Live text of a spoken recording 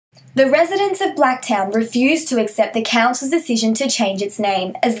The residents of Blacktown refuse to accept the council's decision to change its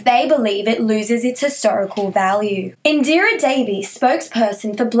name as they believe it loses its historical value. Indira Davies,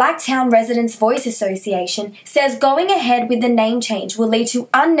 spokesperson for Blacktown Residents' Voice Association, says going ahead with the name change will lead to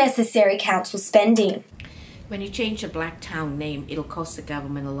unnecessary council spending. When you change a Blacktown name, it'll cost the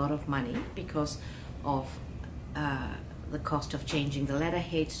government a lot of money because of the cost of changing the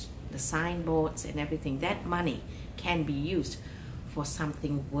letterheads, the signboards and everything. That money can be used for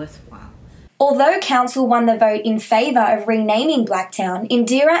something worthwhile. Although council won the vote in favour of renaming Blacktown,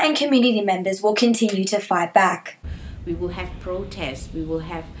 Indira and community members will continue to fight back. We will have protests, we will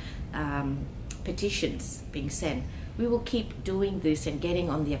have petitions being sent. We will keep doing this and getting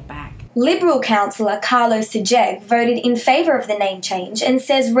on their back. Liberal councillor Carlos Sajeg voted in favour of the name change and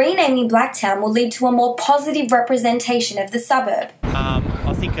says renaming Blacktown will lead to a more positive representation of the suburb.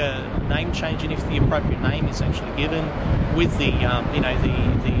 I think a name change, and if the appropriate name is actually given with the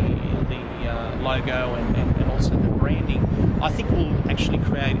logo and also the branding, I think will actually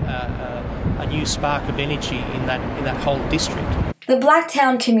create a new spark of energy in that whole district. The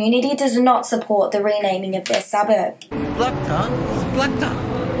Blacktown community does not support the renaming of their suburb. Blacktown is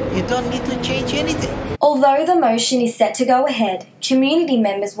Blacktown. You don't need to change anything. Although the motion is set to go ahead, community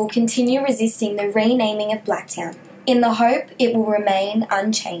members will continue resisting the renaming of Blacktown, in the hope it will remain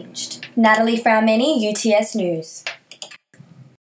unchanged. Natalie Fraumeni, UTS News.